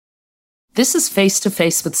This is Face to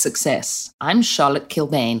Face with Success. I'm Charlotte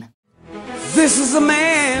Kilbane. This is a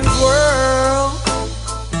man's world.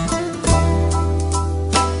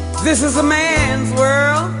 This is a man's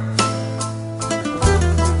world.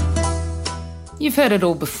 You've heard it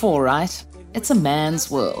all before, right? It's a man's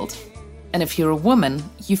world. And if you're a woman,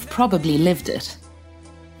 you've probably lived it.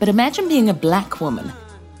 But imagine being a black woman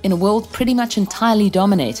in a world pretty much entirely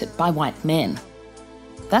dominated by white men.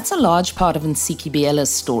 That's a large part of Ntsiki Biyela's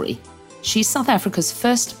story. She's South Africa's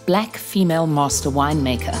first black female master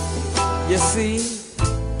winemaker. You see,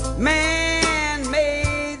 man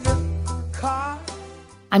made the car.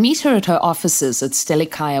 I meet her at her offices at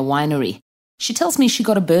Stellikaya Winery. She tells me she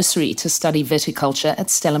got a bursary to study viticulture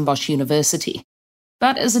at Stellenbosch University.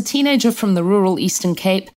 But as a teenager from the rural Eastern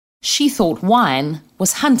Cape, she thought wine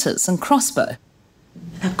was hunters and crossbow.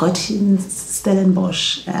 I got in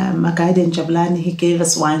Stellenbosch, a guy in Jabulani, he gave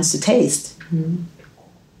us wines to taste.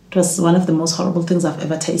 It was one of the most horrible things I've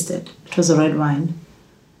ever tasted. It was a red wine.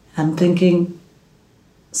 I'm thinking,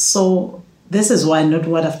 so this is wine, not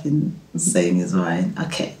what I've been saying is wine.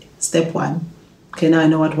 Okay, step one. Okay, now I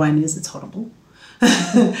know what wine is. It's horrible.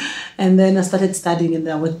 And then I started studying and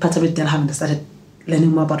I went part of it Delham and I started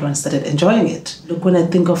learning more about wine and started enjoying it. Look, when I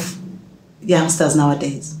think of youngsters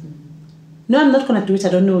nowadays, no, I'm not going to do it. I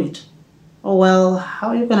don't know it. Oh, well, how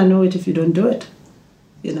are you going to know it if you don't do it?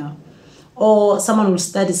 You know? Or someone will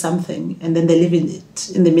study something and then they live in it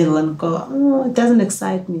in the middle and go, oh, it doesn't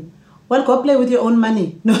excite me. Well, go play with your own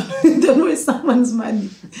money. No, don't waste someone's money.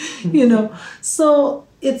 You know? So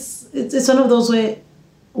it's one of those where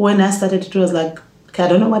when I started, it was like, okay, I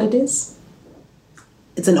don't know what it is.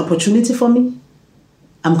 It's an opportunity for me.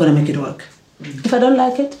 I'm going to make it work. If I don't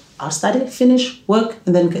like it, I'll study, finish, work,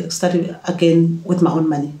 and then study again with my own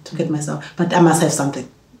money to get myself. But I must have something.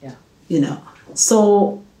 Yeah. You know?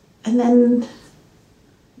 So, and then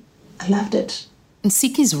I loved it.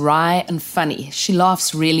 Ntsiki's wry and funny. She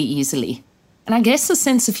laughs really easily. And I guess a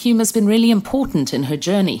sense of humor has been really important in her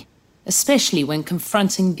journey, especially when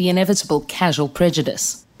confronting the inevitable casual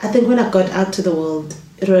prejudice. I think when I got out to the world,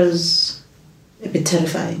 it was a bit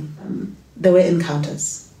terrifying. There were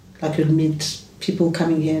encounters. Like you'd meet people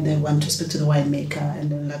coming here, they want to speak to the winemaker,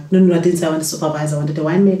 and they're like, no, I didn't say I want a supervisor, I wanted a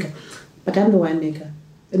winemaker. But I'm the winemaker.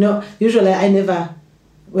 You know, usually I never,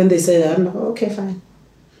 when they say that, I'm like, oh, okay, fine.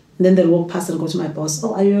 And then they'll walk past and go to my boss,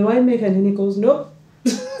 oh, are you a winemaker? And then he goes, no.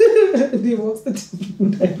 And he walks the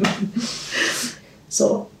different direction.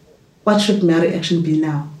 So what should my reaction be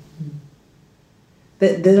now?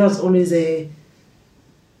 There was always a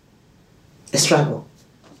struggle.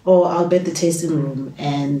 Or I'll be at the tasting room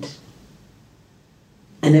and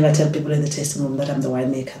I never tell people in the tasting room that I'm the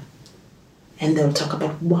winemaker. And they'll talk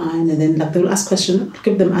about wine and then they'll ask questions, I'll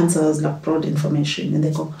give them answers, broad information. And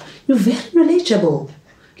they go, you're very knowledgeable.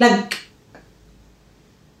 I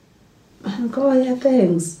go, oh, yeah,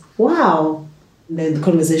 thanks. Wow. And then the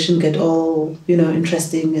conversation get all,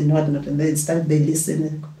 interesting and whatnot. And then they listen.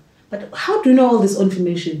 And go, but how do you know all this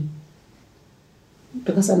information?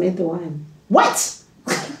 Because I made the wine. What?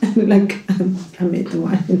 I made the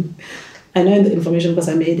wine. I know the information because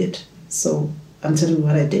I made it. So I'm telling you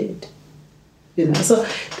what I did. So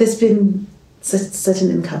there's been certain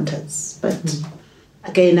encounters. But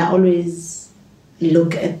again, I always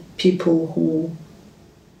look at people who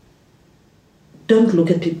don't look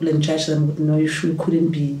at people and judge them with no, you couldn't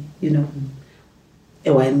be, a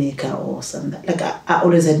winemaker or something. I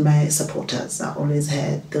always had my supporters. I always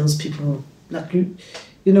had those people, they're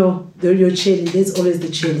your cheerleaders. There's always the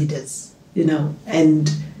cheerleaders,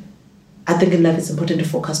 And I think in life it's important to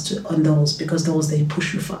focus on those because those they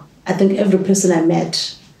push you for. I think every person I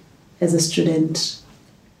met as a student,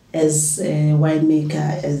 as a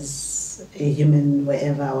winemaker, as a human,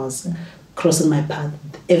 wherever I was crossing my path,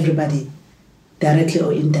 everybody, directly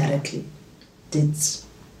or indirectly, did,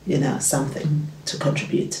 something to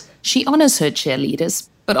contribute. She honors her cheerleaders,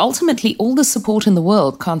 but ultimately all the support in the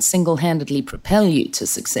world can't single-handedly propel you to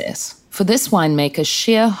success. For this winemaker,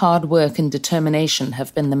 sheer hard work and determination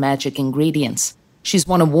have been the magic ingredients. She's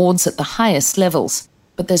won awards at the highest levels,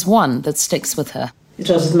 but there's one that sticks with her. It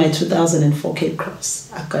was with my 2004 Cape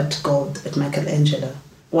Cross. I got gold at Michelangelo.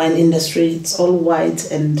 Wine industry, it's all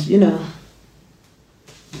white and,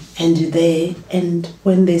 and you're there. And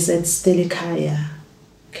when they said Stellikaya,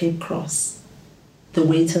 Cape Cross, the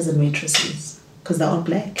waiters and waitresses, because they're all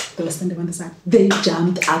black, they were standing on the side, they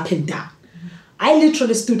jumped up and down. I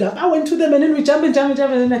literally stood up. I went to them and then we jumped, and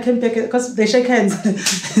then I came back because they shake hands.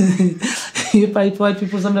 You white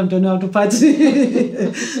people sometimes don't know how to party.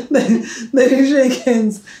 they shake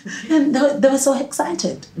hands. And they were so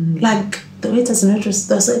excited. The waiters and waitresses,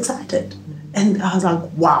 they were so excited. And I was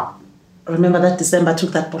like, wow. I remember that December I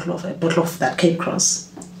took a bottle of that Cape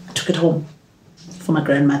Cross. I took it home for my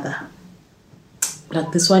grandmother.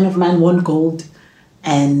 Like, this wine of mine won gold,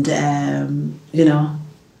 and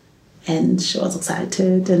and she was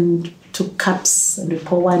excited and took cups, and we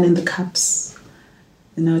pour wine in the cups,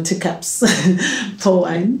 2 cups, pour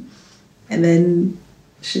wine, and then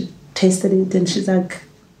she tasted it and she's like,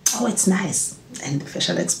 "Oh, it's nice," and the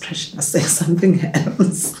facial expression was saying something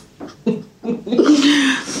else.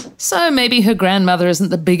 So maybe her grandmother isn't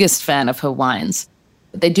the biggest fan of her wines,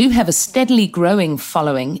 but they do have a steadily growing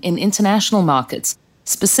following in international markets,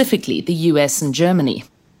 specifically the US and Germany.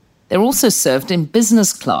 They're also served in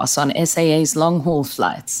business class on SAA's long-haul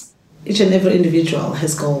flights. Each and every individual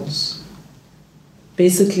has goals.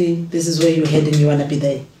 Basically, this is where you're heading, you want to be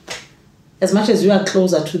there. As much as you are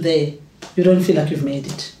closer to there, you don't feel like you've made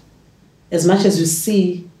it. As much as you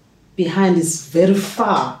see behind is very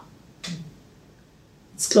far,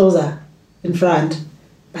 it's closer in front,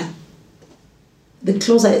 but the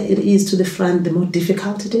closer it is to the front, the more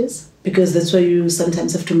difficult it is, because that's where you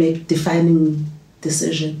sometimes have to make defining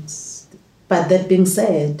decisions. But that being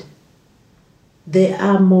said, there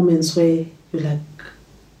are moments where you're like,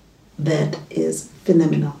 that is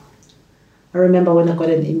phenomenal. I remember when I got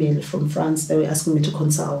an email from France, they were asking me to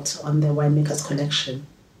consult on the winemaker's collection.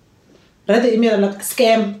 I read the email, I'm like,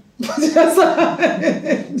 scam.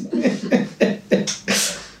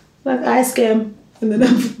 Like, I scam. And then I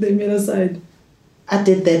put the email aside. I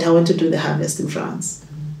did that. I went to do the harvest in France.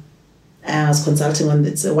 I was consulting on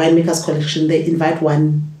it's a winemaker's collection. They invite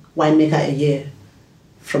one winemaker a year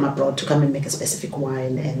from abroad to come and make a specific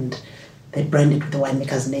wine, and they brand it with the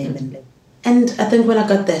winemaker's name. And I think when I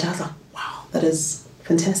got that, I was like, wow, that is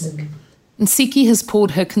fantastic. Ntsiki has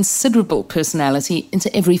poured her considerable personality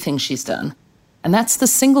into everything she's done. And that's the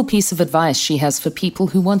single piece of advice she has for people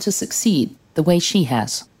who want to succeed the way she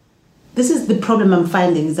has. This is the problem I'm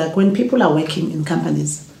finding, is that when people are working in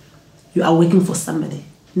companies, you are working for somebody.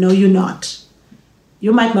 No, you're not.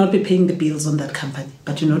 You might not be paying the bills on that company,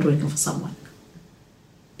 but you're not working for someone.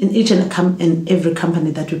 In each and every company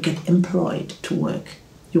that you get employed to work,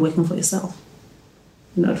 you're working for yourself.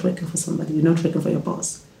 You're not working for somebody. You're not working for your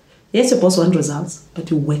boss. Yes, your boss wants results, but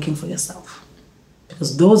you're working for yourself.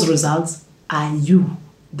 Because those results are you.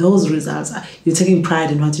 Those results are, you're taking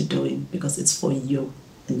pride in what you're doing because it's for you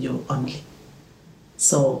and you only.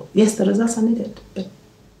 So, yes, the results are needed, but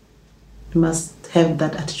you must have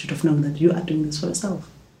that attitude of knowing that you are doing this for yourself.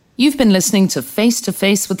 You've been listening to Face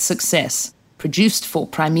with Success, produced for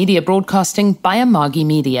Prime Media Broadcasting by Amagi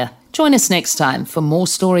Media. Join us next time for more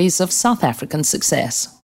stories of South African success.